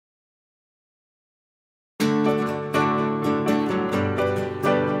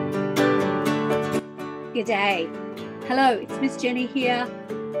G'day. Hello, it's Miss Jenny here,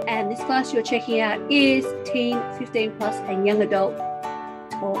 and this class you're checking out is Teen 15 Plus and Young Adult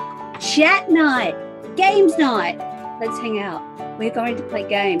Talk Chat Night, Games Night. Let's hang out. We're going to play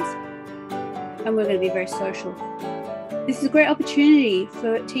games, and we're going to be very social. This is a great opportunity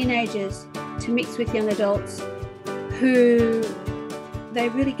for teenagers to mix with young adults who they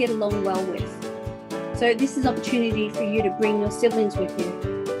really get along well with. So this is an opportunity for you to bring your siblings with you.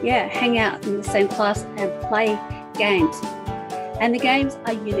 Yeah, hang out in the same class and play games. And the games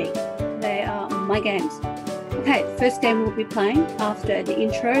are unique. They are my games. Okay, first game we'll be playing after the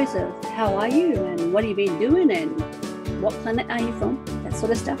intros of how are you and what have you been doing and what planet are you from, that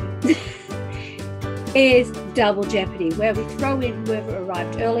sort of stuff, is Double Jeopardy, where we throw in whoever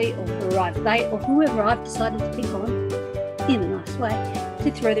arrived early or who arrived late or whoever I've decided to pick on in a nice way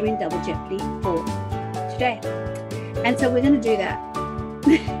to throw them in Double Jeopardy for today. And so we're going to do that.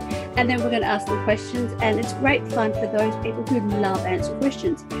 And then we're going to ask them questions, and it's great fun for those people who love answering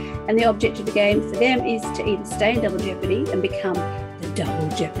questions. And the object of the game for them is to either stay in Double Jeopardy and become the Double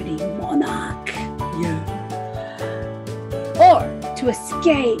Jeopardy monarch, or to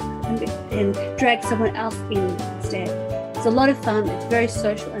escape and drag someone else in instead. It's a lot of fun, it's very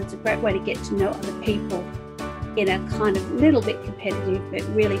social, and it's a great way to get to know other people in a kind of little bit competitive but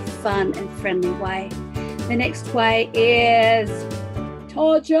really fun and friendly way. The next way is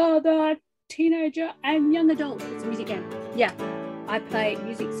Torture the Teenager and Young Adult. It's a music game. Yeah, I play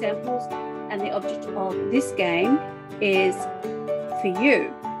music samples, and the object of this game is for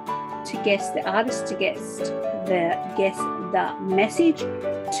you to guess the artist, to guess the message,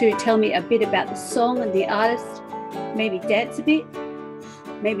 to tell me a bit about the song and the artist, maybe dance a bit,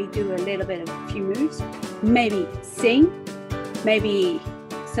 maybe do a little bit of a few moves, maybe sing, maybe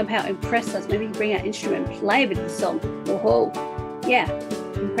somehow impress us, maybe bring our instrument and play with the song. Whoa. Yeah,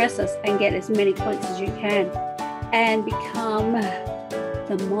 impress us and get as many points as you can and become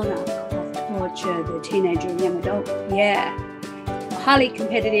the monarch of Torture the Teenager and Young Adult. Yeah, highly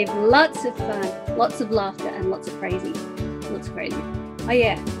competitive, lots of fun, lots of laughter, and lots of crazy. Oh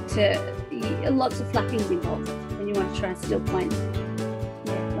yeah, lots of flappings involved when you want to try and steal points.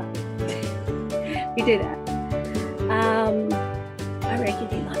 Yeah, we do that. I reckon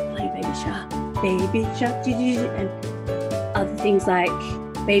you like playing Baby Shark, and other things like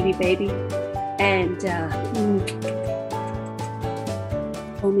Baby Baby and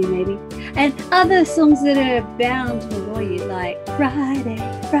Call Me Maybe, and other songs that are bound to annoy you, like Friday.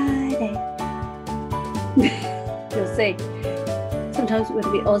 You'll see. Sometimes we're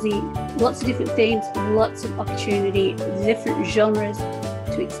going to be Aussie, lots of different themes, lots of opportunity, different genres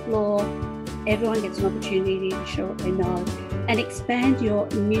to explore. Everyone gets an opportunity to show what they know and expand your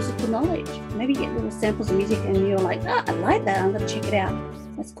musical knowledge. Maybe get little samples of music and you're like, I like that, I'm going to check it out.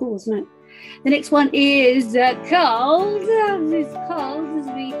 That's cool, isn't it? The next one is cold. It's cold, as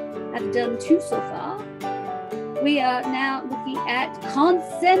we have done two so far. We are now looking at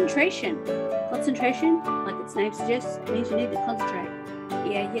concentration. Concentration, like its name suggests, means you need to concentrate.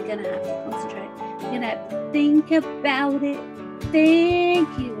 Yeah, you're going to have to concentrate. You're going to have to think about it.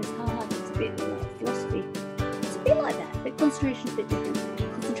 Thinking is hard. It's a bit like philosophy. It's a bit like that, but concentration is a bit different.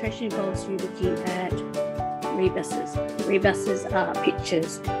 Concentration involves you looking at rebuses. Rebuses are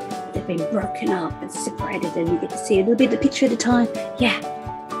pictures. They've been broken up and separated, and you get to see a little bit of the picture at a time. Yeah,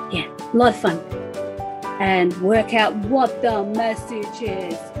 a lot of fun. And work out what the message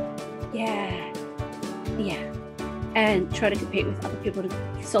is. Yeah. And try to compete with other people to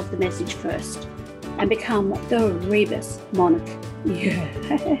solve the message first and become the rebus monarch. Yeah.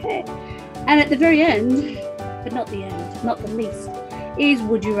 And at the very end, but not the end, not the least, is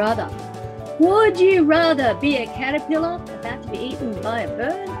would you rather? Would you rather be a caterpillar about to be eaten by a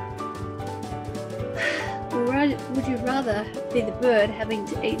bird? Or would you rather be the bird having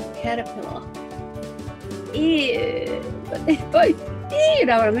to eat the caterpillar? Ew, but they're both, you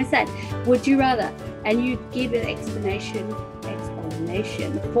know what I'm saying? Would you rather? And you give an explanation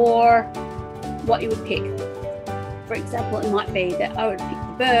for what you would pick. For example, it might be that I would pick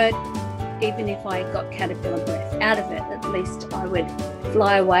the bird, even if I got caterpillar breath out of it. At least I would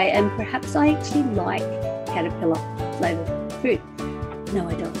fly away, and perhaps I actually like caterpillar flavoured food. No,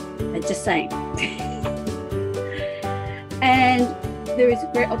 I don't. I'm just saying. And there is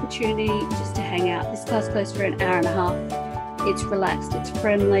a great opportunity just to hang out. This class goes for an hour and a half. It's relaxed, it's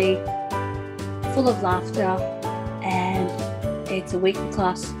friendly, full of laughter, and it's a weekly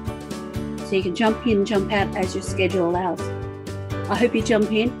class. So you can jump in and jump out as your schedule allows. I hope you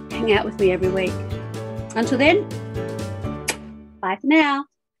jump in, hang out with me every week. Until then, bye for now.